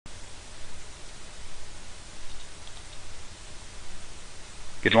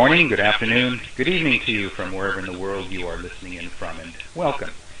Good morning, good afternoon, good evening to you from wherever in the world you are listening in from, and welcome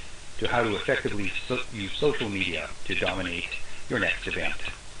to How to Effectively Use Social Media to Dominate Your Next Event,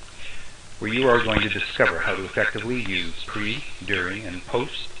 where you are going to discover how to effectively use pre, during, and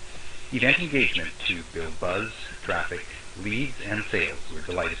post-event engagement to build buzz, traffic, leads, and sales. We're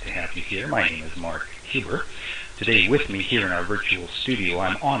delighted to have you here. My name is Mark Huber. Today with me here in our virtual studio,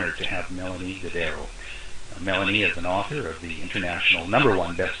 I'm honored to have Melonie Dodaro. Melonie is an author of the international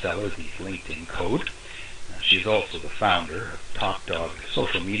 #1 bestseller, The LinkedIn Code. She is also the founder of Top Dog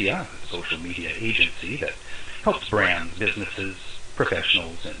Social Media, a social media agency that helps brands, businesses,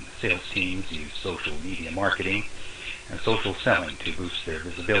 professionals, and sales teams use social media marketing and social selling to boost their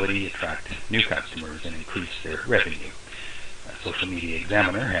visibility, attract new customers, and increase their revenue. Social Media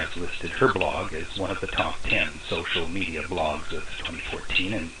Examiner has listed her blog as one of the top 10 social media blogs of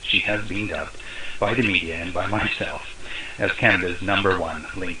 2014, and she has been dubbed by the media and by myself as Canada's #1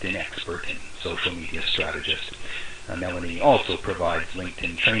 LinkedIn expert and social media strategist. Melonie also provides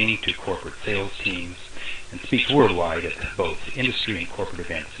LinkedIn training to corporate sales teams and speaks worldwide at both industry and corporate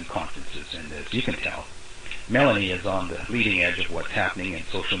events and conferences. And as you can tell, Melonie is on the leading edge of what's happening in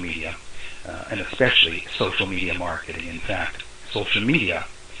social media, and especially social media marketing. In fact, social media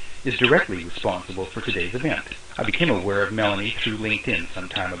is directly responsible for today's event. I became aware of Melonie through LinkedIn some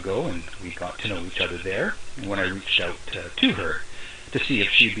time ago, and we got to know each other there. And when I reached out to her to see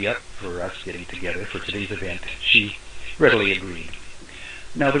if she'd be up for us getting together for today's event, she readily agreed.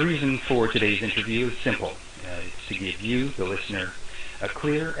 Now, the reason for today's interview is simple. It's to give you, the listener, a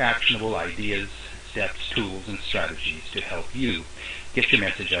clear, actionable ideas, steps, tools, and strategies to help you get your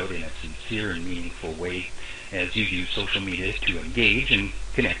message out in a sincere and meaningful way as you use social media to engage and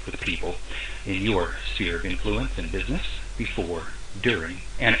connect with people in your sphere of influence and business before, during,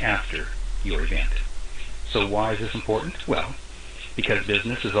 and after your event. So why is this important? Well, because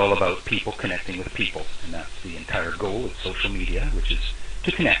business is all about people connecting with people, and that's the entire goal of social media, which is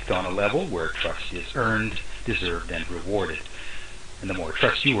to connect on a level where trust is earned, deserved, and rewarded. And the more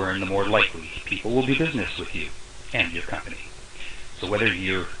trust you earn, the more likely people will do business with you and your company. So whether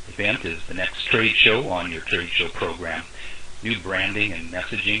your event is the next trade show on your trade show program, new branding and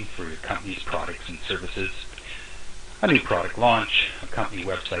messaging for your company's products and services, a new product launch, a company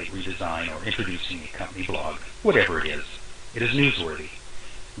website redesign, or introducing a company blog, whatever it is newsworthy,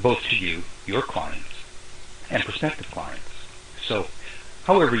 both to you, your clients, and prospective clients. So,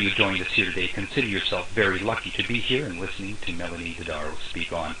 however you joined us here today, consider yourself very lucky to be here and listening to Melonie Dodaro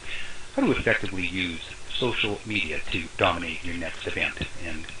speak on how to effectively use social media to dominate your next event,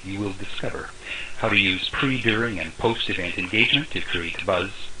 and you will discover how to use pre, during, and post-event engagement to create buzz,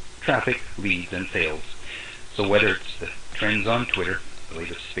 traffic, leads, and sales. So whether it's the trends on Twitter, the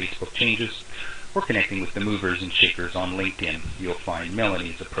latest Facebook changes, or connecting with the movers and shakers on LinkedIn, you'll find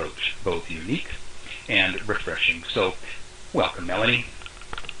Melonie's approach both unique and refreshing. So, welcome, Melonie.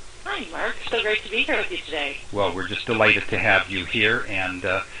 Hi, Mark. So great to be here with you today. Well, we're just delighted to have you here, and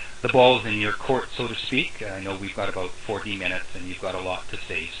the ball's in your court, so to speak. I know we've got about 40 minutes, and you've got a lot to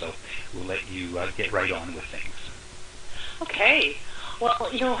say, so we'll let you get right on with things. Okay. Well,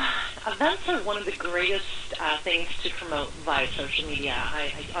 events are one of the greatest things to promote via social media.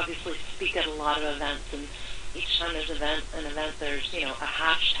 I obviously speak at a lot of events, and each time there's an event, there's, a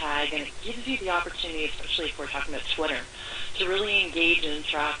hashtag, and it gives you the opportunity, especially if we're talking about Twitter, to really engage and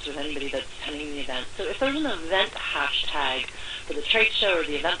interact with anybody that's attending the event. So if there's an event hashtag for the trade show or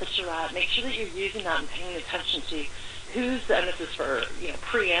the event that you're at, make sure that you're using that and paying attention to who's, and this is for,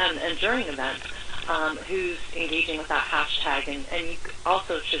 pre and during event, who's engaging with that hashtag. And you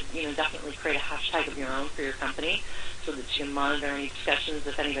also should, definitely create a hashtag of your own for your company so that you can monitor any discussions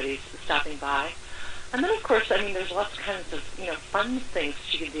if anybody's stopping by. And then, of course, there's lots of kinds of, fun things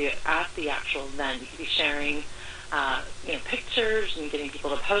that you can do at the actual event. You could be sharing, pictures and getting people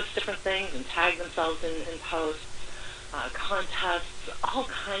to post different things and tag themselves in posts, contests, all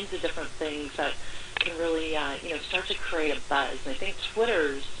kinds of different things that can really, start to create a buzz. And I think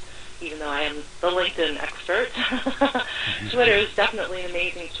Twitter's, even though I am the LinkedIn expert, Twitter is definitely an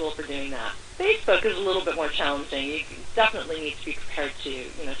amazing tool for doing that. Facebook is a little bit more challenging. You definitely need to be prepared to,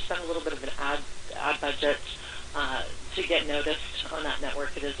 spend a little bit of an ad budget to get noticed on that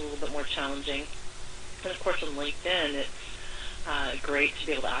network. It is a little bit more challenging. And of course, on LinkedIn, it's great to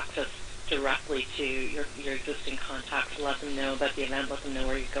be able to access directly to your existing contacts, let them know about the event, let them know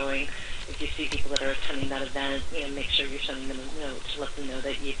where you're going. If you see people that are attending that event, make sure you're sending them a note to let them know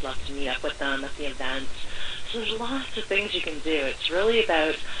that you'd love to meet up with them at the event. So there's lots of things you can do. It's really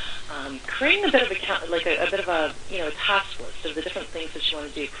about creating a bit of a task list of the different things that you want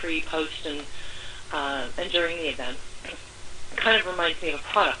to do pre, post, and during the event. kind of reminds me of a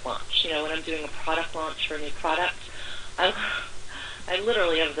product launch. When I'm doing a product launch for a new product, I, I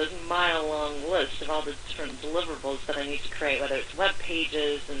literally have this mile-long list of all the different deliverables that I need to create, whether it's web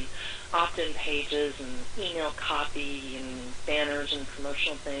pages and opt-in pages and email copy and banners and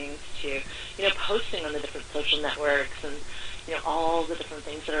promotional things to, posting on the different social networks and, all the different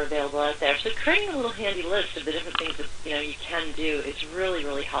things that are available out there. So creating a little handy list of the different things that, you can do is really,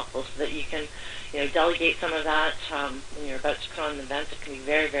 really helpful so that you can, delegate some of that when you're about to put on an event. It can be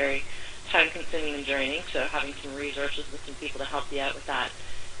very, very time-consuming and draining, so having some resources and some people to help you out with that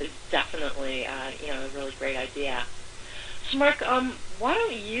is definitely, a really great idea. So, Mark, why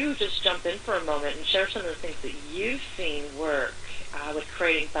don't you just jump in for a moment and share some of the things that you've seen work with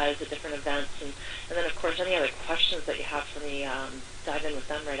creating buzz at different events, and then, of course, any other questions that you have for me, dive in with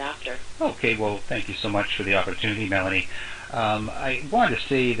them right after. Okay, well, thank you so much for the opportunity, Melonie. I want to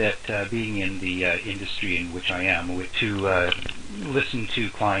say that being in the industry in which I am, to listen to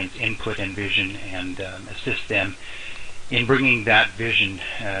clients' input and vision and assist them in bringing that vision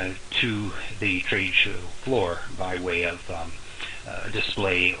to the trade show floor by way of a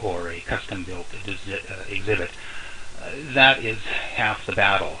display or a custom-built exhibit. That is half the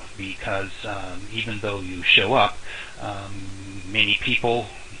battle, because even though you show up, many people,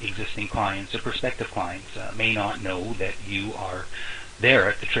 existing clients or prospective clients, may not know that you are there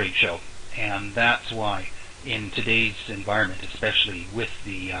at the trade show. And that's why in today's environment, especially with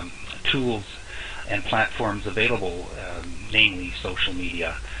the tools and platforms available, namely social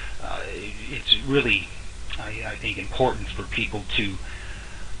media, it's really, I think, important for people to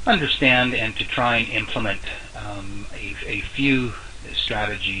understand and to try and implement a few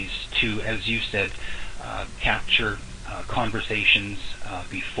strategies to, as you said, capture conversations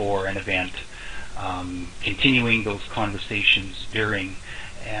before an event, continuing those conversations during,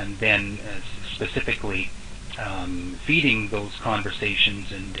 and then specifically feeding those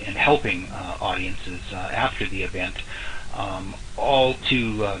conversations and helping audiences after the event, all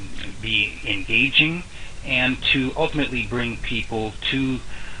to be engaging and to ultimately bring people to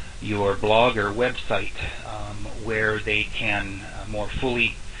your blog or website where they can more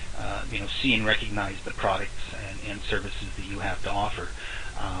fully see and recognize the products and services that you have to offer.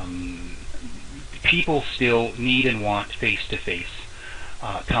 People still need and want face-to-face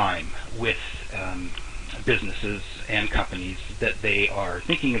time with businesses and companies that they are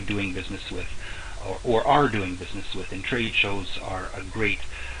thinking of doing business with or are doing business with, and trade shows are a great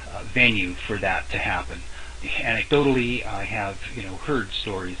venue for that to happen. Anecdotally, I have heard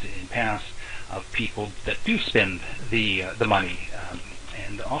stories in past of people that do spend the money,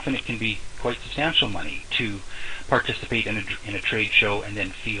 and often it can be quite substantial money, to participate in a trade show and then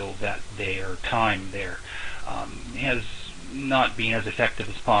feel that their time there has not been as effective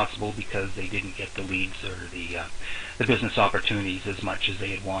as possible because they didn't get the leads or the business opportunities as much as they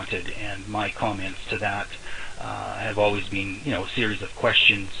had wanted. And my comments to that have always been, a series of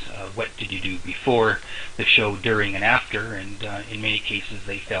questions. What did you do before the show, during, and after? And in many cases,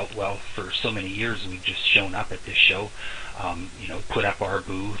 they felt, well, for so many years we've just shown up at this show, put up our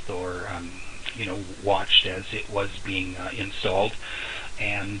booth, or watched as it was being installed,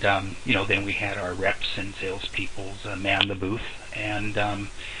 and then we had our reps and salespeople man the booth, and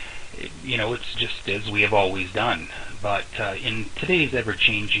it's just as we have always done. But in today's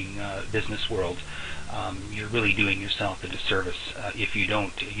ever-changing business world, you're really doing yourself a disservice if you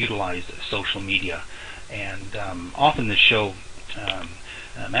don't utilize social media. And often the show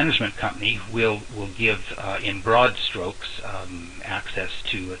management company will give, in broad strokes, access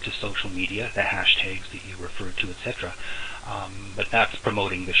to social media, the hashtags that you referred to, etc. But that's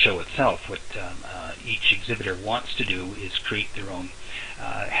promoting the show itself. What each exhibitor wants to do is create their own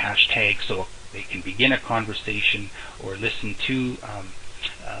hashtag, so they can begin a conversation or listen to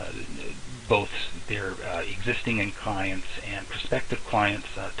both their existing and clients and prospective clients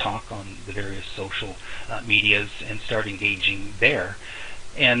talk on the various social medias, and start engaging there,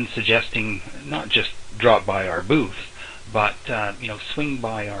 and suggesting not just drop by our booth, but swing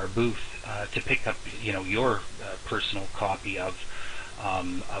by our booth to pick up your personal copy of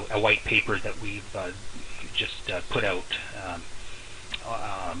a white paper that we've just put out,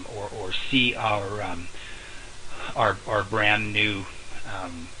 or see our brand new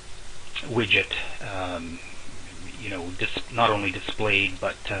widget, not only displayed,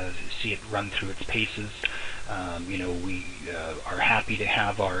 but see it run through its paces. We are happy to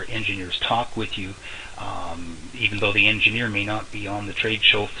have our engineers talk with you, even though the engineer may not be on the trade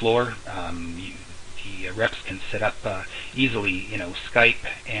show floor. The reps can set up easily, Skype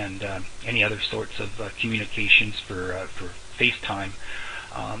and any other sorts of communications for FaceTime.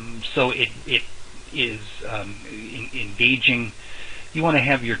 So it is engaging. You want to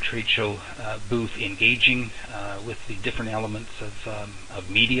have your trade show booth engaging with the different elements of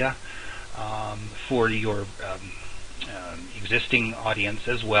media for your existing audience,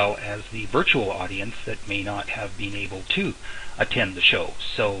 as well as the virtual audience that may not have been able to attend the show.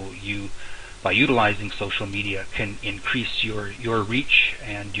 So you, by utilizing social media, can increase your reach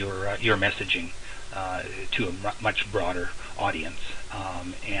and your messaging to a much broader audience.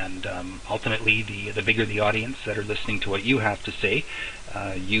 Ultimately, the bigger the audience that are listening to what you have to say,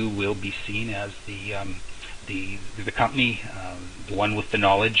 you will be seen as the company, the one with the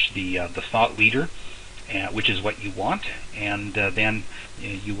knowledge, the thought leader, which is what you want, and then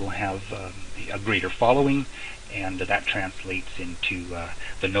you will have a greater following, and that translates into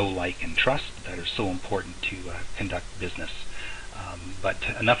the know, like, and trust that are so important to conduct business. But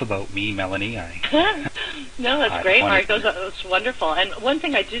enough about me, Melonie. No, that's great, Mark. That's wonderful. And one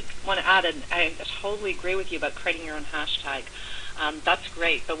thing I did want to add, and I totally agree with you about creating your own hashtag. That's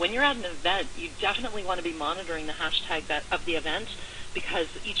great. But when you're at an event, you definitely want to be monitoring the hashtag of the event, because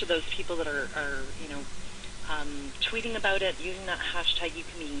each of those people that are tweeting about it, using that hashtag, you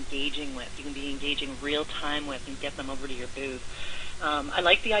can be engaging with. You can be engaging real time with and get them over to your booth. I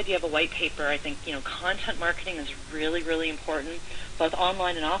like the idea of a white paper. I think, content marketing is really, really important, both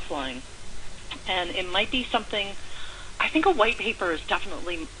online and offline. And it might be something, I think a white paper is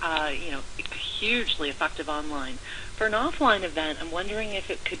definitely, hugely effective online. For an offline event, I'm wondering if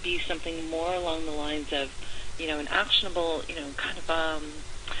it could be something more along the lines of, an actionable,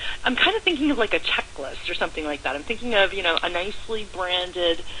 I'm kind of thinking of like a checklist or something like that. I'm thinking of, a nicely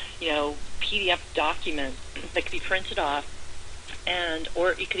branded, PDF document that could be printed off,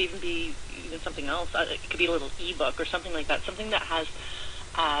 or it could even be something else. It could be a little ebook or something like that, something that has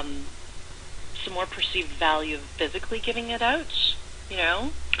some more perceived value of physically giving it out,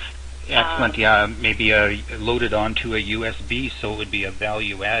 Excellent. Yeah, maybe loaded onto a USB, so it would be a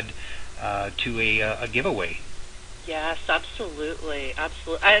value add to a giveaway. Yes, absolutely,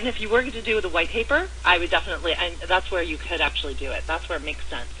 absolutely. And if you were to do the white paper, I would definitely, and that's where you could actually do it. That's where it makes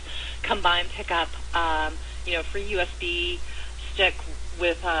sense. Come by and pick up, free USB stick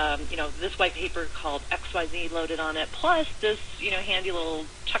with, this white paper called XYZ loaded on it, plus this, handy little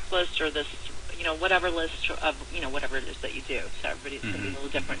checklist or this, whatever list of, whatever it is that you do. So everybody's going to be a little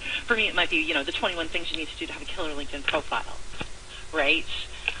different. For me, it might be, the 21 things you need to do to have a killer LinkedIn profile, right?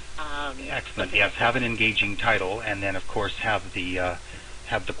 Excellent. Yes, have an engaging title, and then of course have the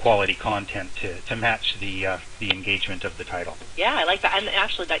quality content to match the engagement of the title. Yeah, I like that. And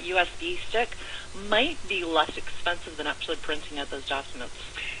actually, that USB stick might be less expensive than actually printing out those documents.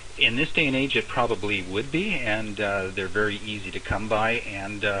 In this day and age, it probably would be, and they're very easy to come by,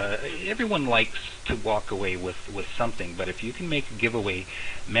 and everyone likes to walk away with something. But if you can make a giveaway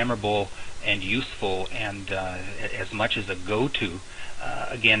memorable and useful, and as much as a go-to,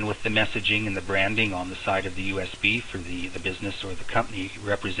 again, with the messaging and the branding on the side of the USB for the business or the company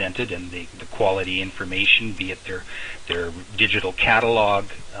represented, and the quality information, be it their digital catalog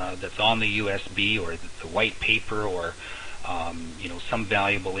that's on the USB, or the white paper, or some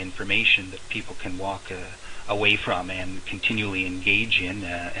valuable information that people can walk away from and continually engage in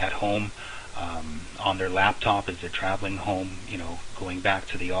at home, on their laptop as they're traveling home, going back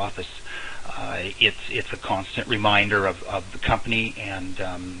to the office. It's a constant reminder of the company and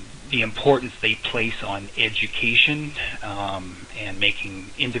the importance they place on education and making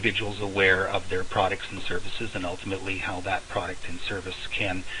individuals aware of their products and services, and ultimately how that product and service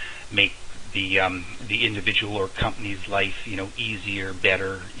can make the individual or company's life easier,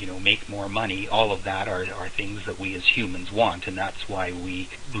 better, make more money. All of that are things that we as humans want, and that's why we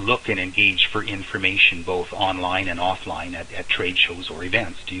look and engage for information both online and offline at trade shows or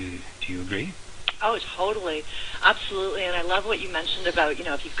events. Do you agree? Oh, totally. Absolutely. And I love what you mentioned about,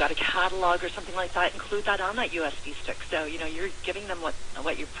 if you've got a catalog or something like that, include that on that USB stick. So, you're giving them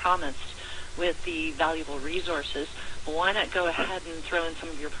what you promised with the valuable resources. But why not go ahead and throw in some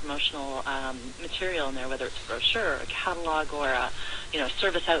of your promotional material in there, whether it's a brochure, a catalog, or a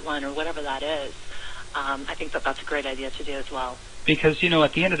service outline, or whatever that is. I think that's a great idea to do as well. Because,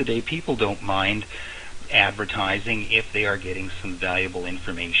 at the end of the day, people don't mind advertising if they are getting some valuable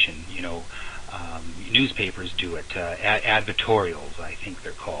information. Newspapers do it, advertorials, I think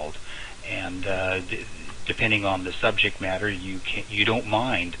they're called, and depending on the subject matter, you don't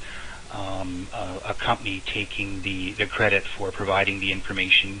mind a company taking the credit for providing the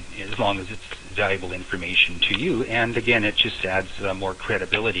information, as long as it's valuable information to you. And again, it just adds more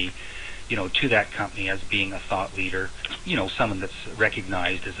credibility to that company as being a thought leader, someone that's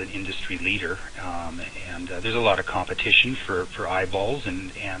recognized as an industry leader. And there's a lot of competition for eyeballs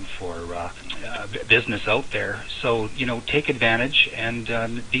and for business out there. So, take advantage, and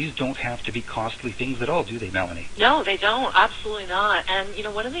these don't have to be costly things at all, do they, Melonie? No, they don't. Absolutely not. And,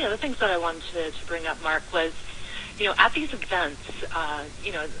 one of the other things that I wanted to bring up, Mark, was, at these events,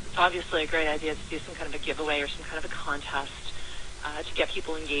 it's obviously a great idea to do some kind of a giveaway or some kind of a contest to get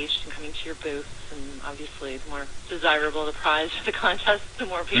people engaged and coming to your booth. And obviously, the more desirable the prize of the contest, the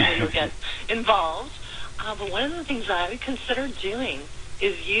more people you'll get involved. But one of the things I would consider doing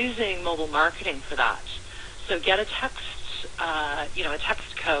is using mobile marketing for that. So get a text, a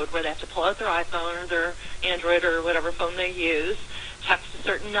text code where they have to pull out their iPhone or their Android or whatever phone they use, text a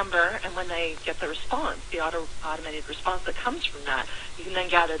certain number, and when they get the response, the automated response that comes from that, you can then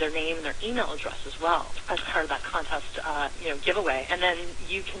gather their name and their email address as well as part of that contest, giveaway. And then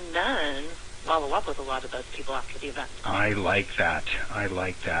you can then follow up with a lot of those people after the event. I like that.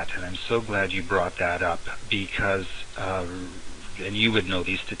 And I'm so glad you brought that up because, and you would know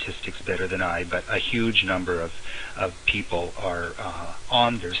these statistics better than I, but a huge number of people are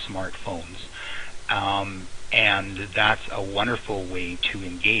on their smartphones. And that's a wonderful way to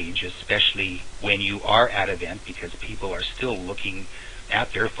engage, especially when you are at an event, because people are still looking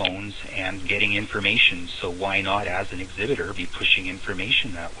at their phones and getting information. So why not, as an exhibitor, be pushing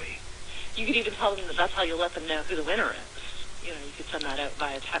information that way? You could even tell them that that's how you let them know who the winner is. You could send that out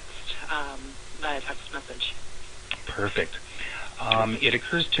via text message. Perfect. It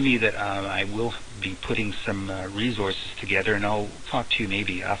occurs to me that I will be putting some resources together, and I'll talk to you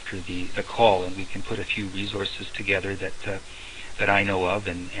maybe after the call, and we can put a few resources together that I know of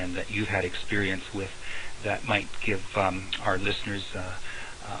and that you've had experience with that might give our listeners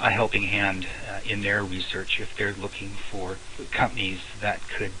a helping hand in their research if they're looking for companies that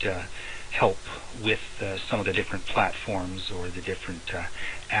could help with some of the different platforms or the different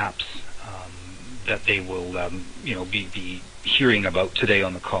apps that they will, be hearing about today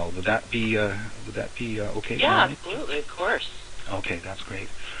on the call. Would that be okay? Yeah, absolutely, of course. Okay, that's great.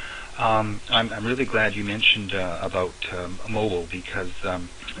 I'm really glad you mentioned about mobile because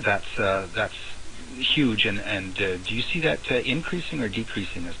that's huge. And do you see that increasing or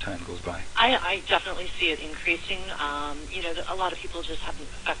decreasing as time goes by? I definitely see it increasing. A lot of people just haven't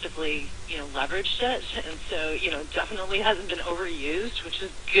effectively, leveraged it, and so, definitely hasn't been overused, which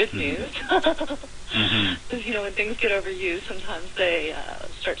is good news. Because, when things get overused, sometimes they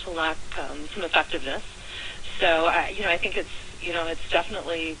start to lack some effectiveness. So, I think it's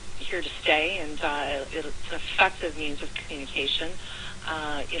definitely here to stay, and it's an effective means of communication.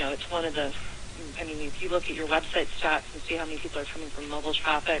 It's one of the if you look at your website stats and see how many people are coming from mobile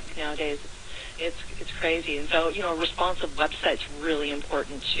traffic nowadays, it's crazy. And so, a responsive website's really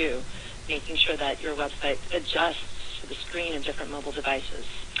important too, making sure that your website adjusts to the screen of different mobile devices.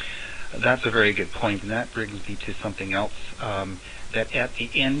 That's a very good point, and that brings me to something else. That at the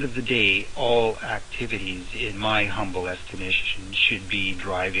end of the day, all activities, in my humble estimation, should be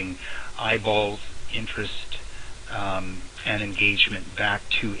driving eyeballs, interest, and engagement back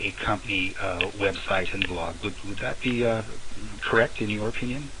to a company website and blog. Would that be correct in your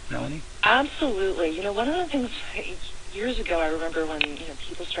opinion, Melonie? Absolutely. One of the things years ago, I remember when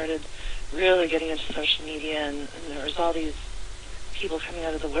people started really getting into social media, and there was all these people coming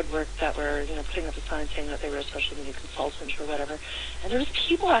out of the woodwork that were putting up a sign saying that they were a social media consultant or whatever. And there was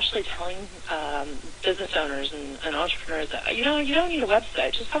people actually telling business owners and entrepreneurs that you don't need a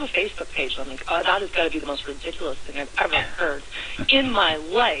website, just have a Facebook page. I'm like, that has got to be the most ridiculous thing I've ever heard in my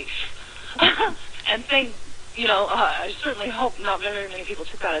life. And I certainly hope not very many people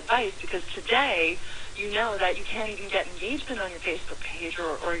took that advice, because today that you can't even get engagement on your Facebook page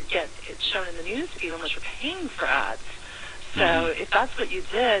or get it shown in the news feed unless you're paying for ads. So if that's what you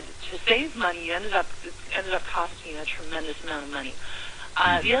did to save money, you ended up costing you a tremendous amount of money.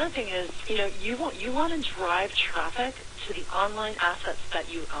 The other thing is, you want to drive traffic to the online assets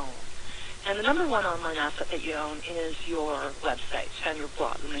that you own. And the number one online asset that you own is your website and your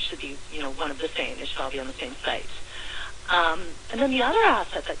blog. And they should be, one of the same. They should all be on the same site. And then the other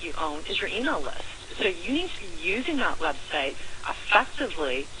asset that you own is your email list. So you need to be using that website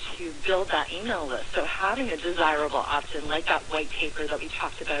effectively to build that email list. So having a desirable opt-in like that white paper that we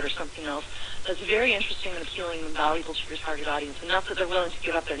talked about or something else that's very interesting and appealing and valuable to your target audience, enough that they're willing to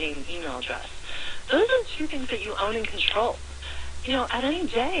give up their name and email address. Those are the two things that you own and control. At any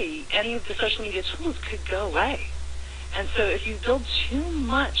day, any of the social media tools could go away. And so if you build too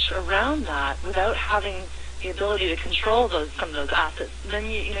much around that without having the ability to control some of those assets, then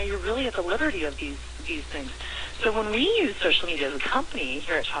you're really at the liberty of these things. So when we use social media as a company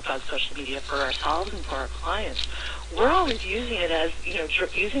here at Top Dog Social Media for ourselves and for our clients, we're always using it as,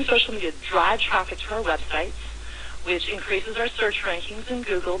 using social media to drive traffic to our websites, which increases our search rankings in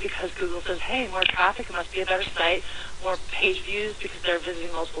Google because Google says, hey, more traffic, it must be a better site. More page views because they're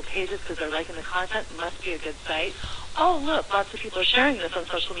visiting multiple pages because they're liking the content, it must be a good site. Oh, look, lots of people are sharing this on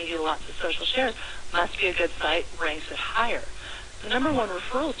social media, lots of social shares, must be a good site, ranks it higher. The number one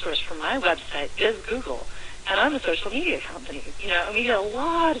referral source for my website is Google, and I'm a social media company. And we get a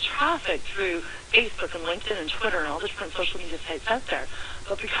lot of traffic through Facebook and LinkedIn and Twitter and all the different social media sites out there.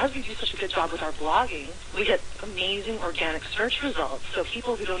 But because we do such a good job with our blogging, we get amazing organic search results. So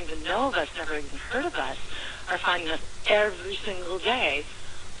people who don't even know of us, never even heard of us, are finding us every single day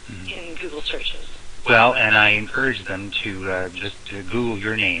in Google searches. Well, and I encourage them to just Google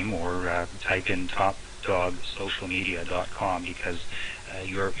your name or type in topdogsocialmedia.com because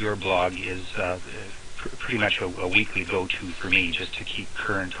your blog is pretty much a weekly go-to for me just to keep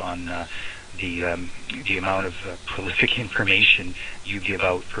current on the amount of prolific information you give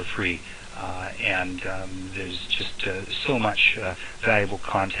out for free. And there's just so much valuable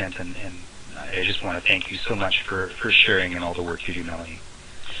content, and I just want to thank you so much for sharing and all the work you do, Melonie.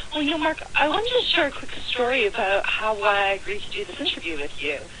 Well, Mark, I wanted to share a quick story about why I agreed to do this interview with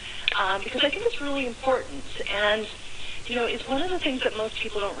you, because I think it's really important. And, it's one of the things that most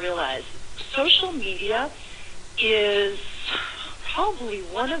people don't realize. Social media is probably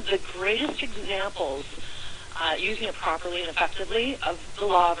one of the greatest examples, using it properly and effectively, of the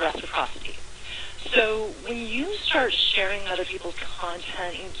law of reciprocity. So when you start sharing other people's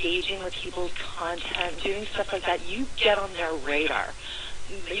content, engaging with people's content, doing stuff like that, you get on their radar.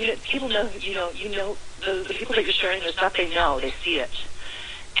 People know, the people that you're sharing their stuff, they know, they see it.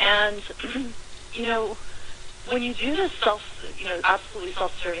 And, when you do this absolutely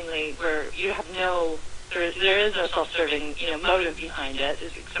self-servingly, where you have there is no self-serving, motive behind it,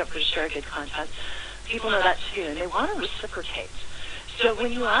 except for to share good content, people know that too, and they want to reciprocate. So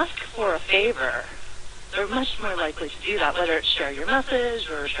when you ask for a favor, they're much more likely to do that, whether it's share your message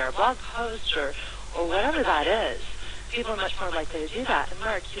or share a blog post or whatever that is. People are much more likely to do that. And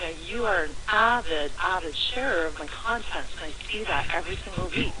Mark, you are an avid sharer of my content, and I see that every single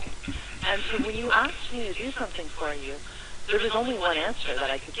week. And so when you asked me to do something for you, there was only one answer that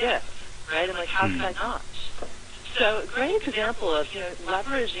I could give, right? I'm like, how could I not? So a great example of,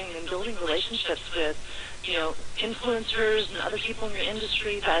 leveraging and building relationships with, influencers and other people in your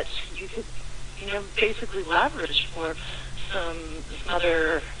industry that you could, basically leverage for some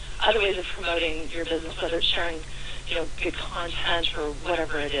other ways of promoting your business, whether it's sharing, good content or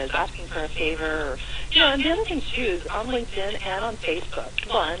whatever it is, asking for a favor, or, and the other thing too is on LinkedIn and on Facebook,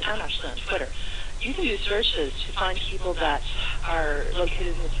 and actually on Twitter, you can do searches to find people that are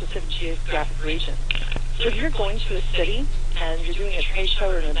located in a specific geographic region. So if you're going to a city and you're doing a trade show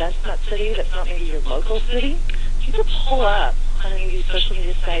or an event in that city that's not maybe your local city, you can pull up on any of these social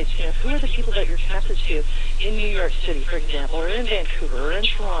media sites, who are the people that you're connected to in New York City, for example, or in Vancouver, or in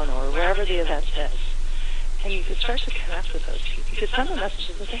Toronto, or wherever the event is. And you could start to connect with those people. You could send them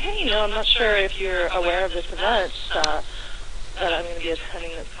messages and say, hey, I'm not sure if you're aware of this event that I'm going to be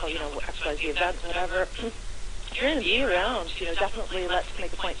attending that's called, XYZ event, whatever. If you're going to be around, definitely let's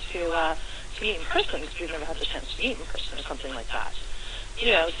make a point to meet in person because we've never had the chance to meet in person or something like that.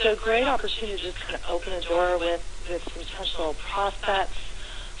 So great opportunity to just kind of open a door with some potential prospects,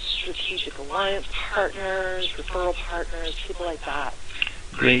 strategic alliance partners, referral partners, people like that.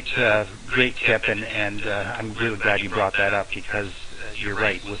 Great tip, and I'm really glad you brought that up because you're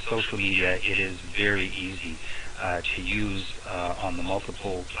right. With social media, it is very easy to use on the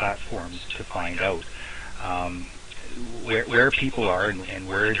multiple platforms to find out where people are and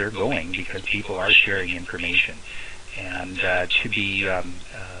where they're going because people are sharing information. And to be,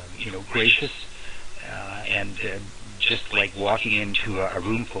 gracious and just like walking into a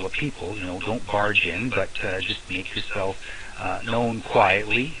room full of people, don't barge in, but just make yourself known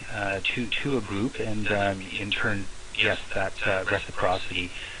quietly to a group, and in turn, yes, that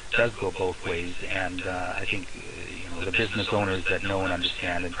reciprocity does go both ways. And I think the business owners that know and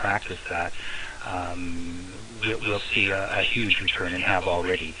understand and practice that will see a huge return and have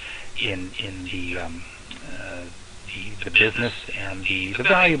already in the business and the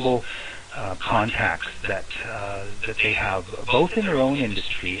valuable contacts that they have both in their own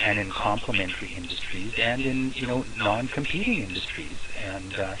industry and in complementary industries and in non-competing industries.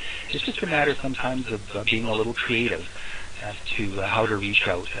 And it's just a matter sometimes of being a little creative as to how to reach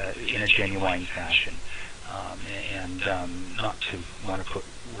out in a genuine fashion. and not to want to put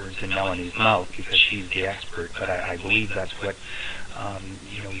words in Melonie's mouth because she's the expert, but I believe that's what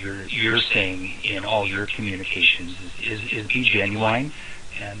you're saying in all your communications is be genuine,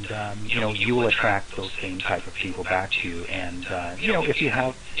 and you will attract those same type of people back to you, and if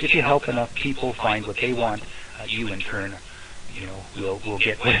you help enough people find what they want, you in turn will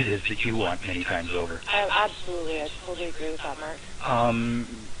get what it is that you want many times over. Absolutely, I totally agree with that, Mark.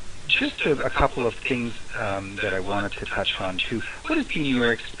 Just a couple of things that I wanted to touch on too. What has been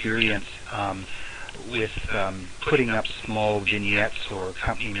your experience with putting up small vignettes or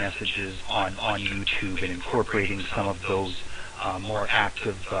company messages on YouTube and incorporating some of those more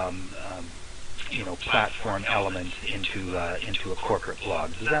active platform elements into a corporate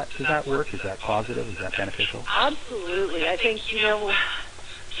blog? Does that work? Is that positive? Is that beneficial? Absolutely. I think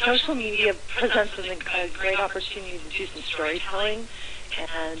social media presents a great opportunity to do some storytelling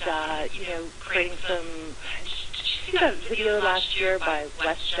and creating some. Did you see that video last year by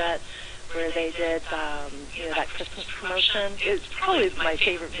WestJet where they did that Christmas promotion? It's probably my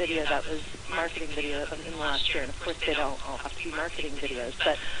favorite video. That was marketing video in last year, and of course they don't all have to be marketing videos.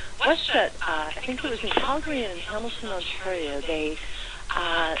 But WestJet, I think it was in Calgary and in Hamilton, Ontario, they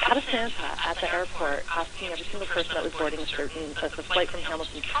had a Santa at the airport asking every single person that was boarding a the flight from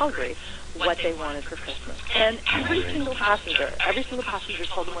Hamilton to Calgary what they wanted for Christmas. And every single passenger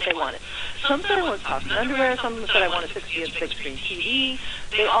told them what they wanted. Some said I wanted socks and underwear, some said I wanted 60-inch big screen TV.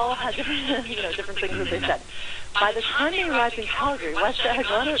 They all had different things that they said. By the time they arrived in Calgary, WestJet had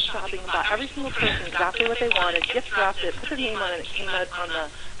gone out shopping about every single person exactly what they wanted, gift wrapped it, put their name on it, and it came out on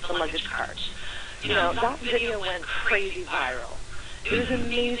the luggage cart. That video went crazy viral. It was an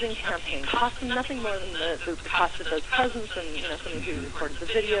amazing campaign. Cost them nothing more than the cost of those presents and someone who recorded the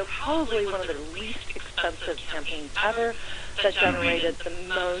video. Probably one of the least expensive campaigns ever that generated the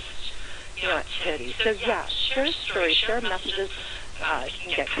most activity. So yeah, share a story, share messages. You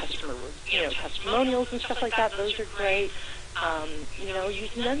can get testimonials and stuff like that. Those are great. You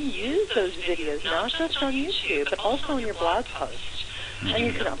can then use those videos not just on YouTube but also on your blog posts. And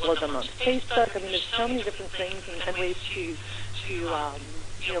you can upload them on Facebook. I mean, there's so many different things and ways to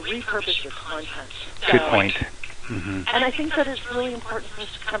repurpose your content. Good point. Mm-hmm. And I think that it's really important for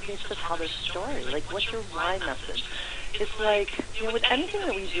companies to tell their story. Like, what's your why message? It's like, with anything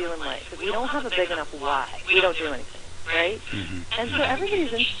that we do in life, if we don't have a big enough why, we don't do anything, right? Mm-hmm. And so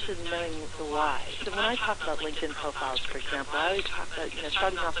everybody's interested in knowing the why. So when I talk about LinkedIn profiles, for example, I always talk about,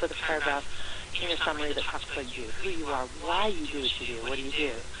 starting off with a paragraph in your summary that talks about you, who you are, why you do what you do, what do you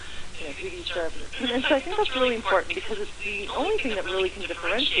do? Who do you serve? And so I think that's really important because it's the only thing that really can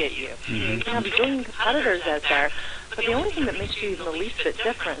differentiate you. Mm-hmm. You can have a billion competitors out there, but the only thing that makes you even the least bit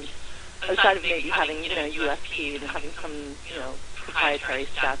different, outside of maybe having, USP and having some, proprietary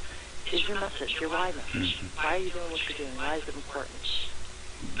stuff, is your message, your why message. Mm-hmm. Why are you doing what you're doing? Why is it important?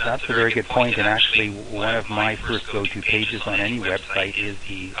 That's a very good point, and actually one of my first go-to pages on any website is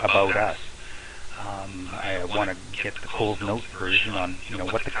the About Us. I want to get the Coles Notes version on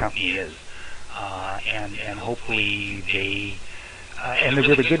what the company is, and hopefully they and the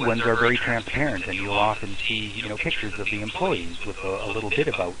really good ones are very transparent, and you'll often see pictures of the employees with a little bit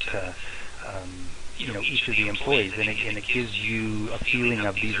about each of the employees, and it gives you a feeling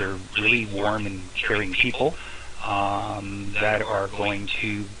of these are really warm and caring people that are going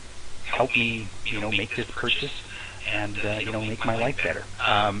to help me make this purchase and make my life better.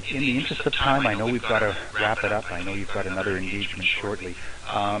 In the interest of time, I know we've got to wrap it up. I know you've got another engagement shortly.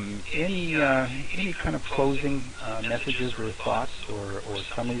 Any kind of closing messages or thoughts or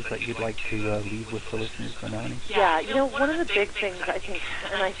summaries that you'd like to leave with the listeners, Melonie? Yeah, one of the big things I think,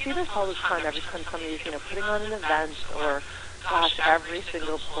 and I see this all the time every time somebody's putting on an event or, gosh, every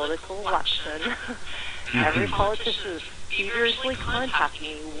single political election, every politician is feverishly contact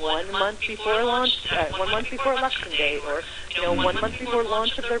me 1 month before launch, 1 month before election day, or 1 month before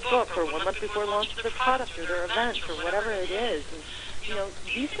launch of their book, or 1 month before launch of their product or their event, or whatever it is. And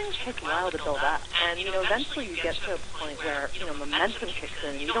these things take a while to build up, and eventually you get to a point where momentum kicks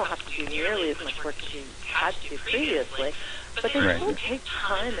in. You don't have to do nearly as much work as you had to do previously, but they still take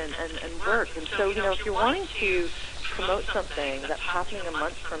time and work. And so if you're wanting to promote something that's happening a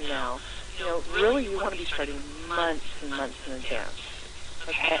month from now, really you want to be starting months and months in advance.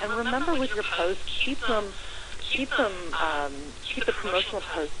 Okay, and remember with your posts, keep the promotional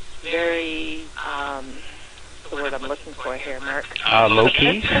posts very, the word I'm looking for here, Mark. Low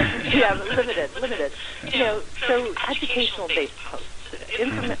key? Yeah, limited. So educational based posts,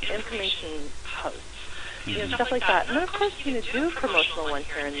 information posts, stuff like that. And then of course, do a promotional one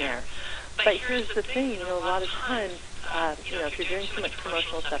here and there. But here's the thing, a lot of times, if you're doing too much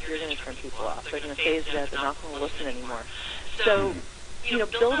promotional stuff, you're going to turn people off. They're going to phase it out. They're not going to listen anymore. So,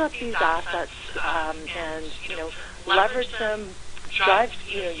 build up these assets and, leverage them,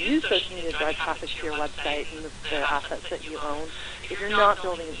 use social media to drive traffic to your website and the assets that you own. If you're not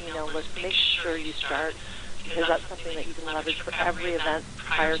building an email list, make sure you start, because that's something that you can leverage for every event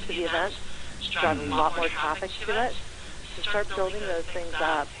prior to the event to drive a lot more traffic to it. So start building those things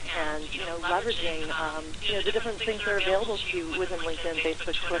up and, leveraging, the different things that are available to you within LinkedIn,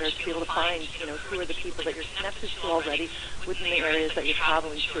 Facebook, Twitter to be able to find, who are the people that you're connected to already within the areas that you're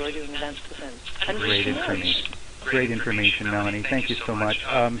traveling to or doing events within. And great information. Great information, Melonie. Thank you so much.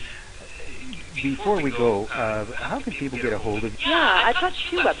 Before we go, how can people get a hold of you? Yeah, I've got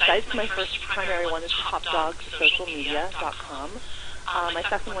two websites. My first primary one is topdogsocialmedia.com. My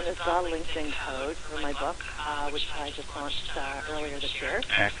second one is the LinkedIn Code for my book, which I just launched earlier this year.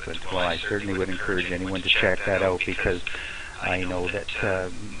 Excellent. Well, I certainly would encourage anyone to check that out, because I know that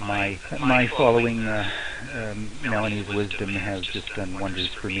my following Melonie's wisdom has just done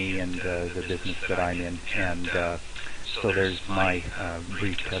wonders for me and the business that I'm in, and so there's my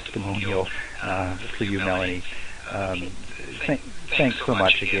brief testimonial for you, Melonie. Thanks so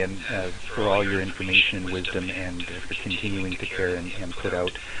much again for all your information and wisdom, and for continuing to care and put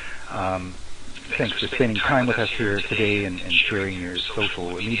out. Thanks for spending time with us here today and sharing your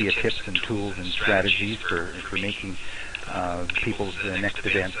social media tips and tools and strategies for making people's next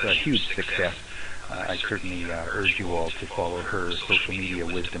events a huge success. I certainly urge you all to follow her social media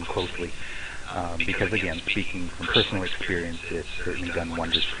wisdom closely, because, again, speaking from personal experience, it's certainly done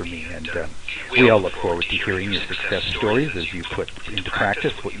wonders for me. And we all look forward to hearing your success stories as you put into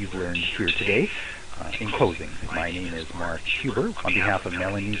practice what you've learned here today. In closing, my name is Mark Huber. On behalf of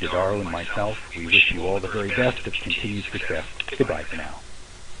Melonie Dodaro and myself, we wish you all the very best of continued success. Goodbye for now.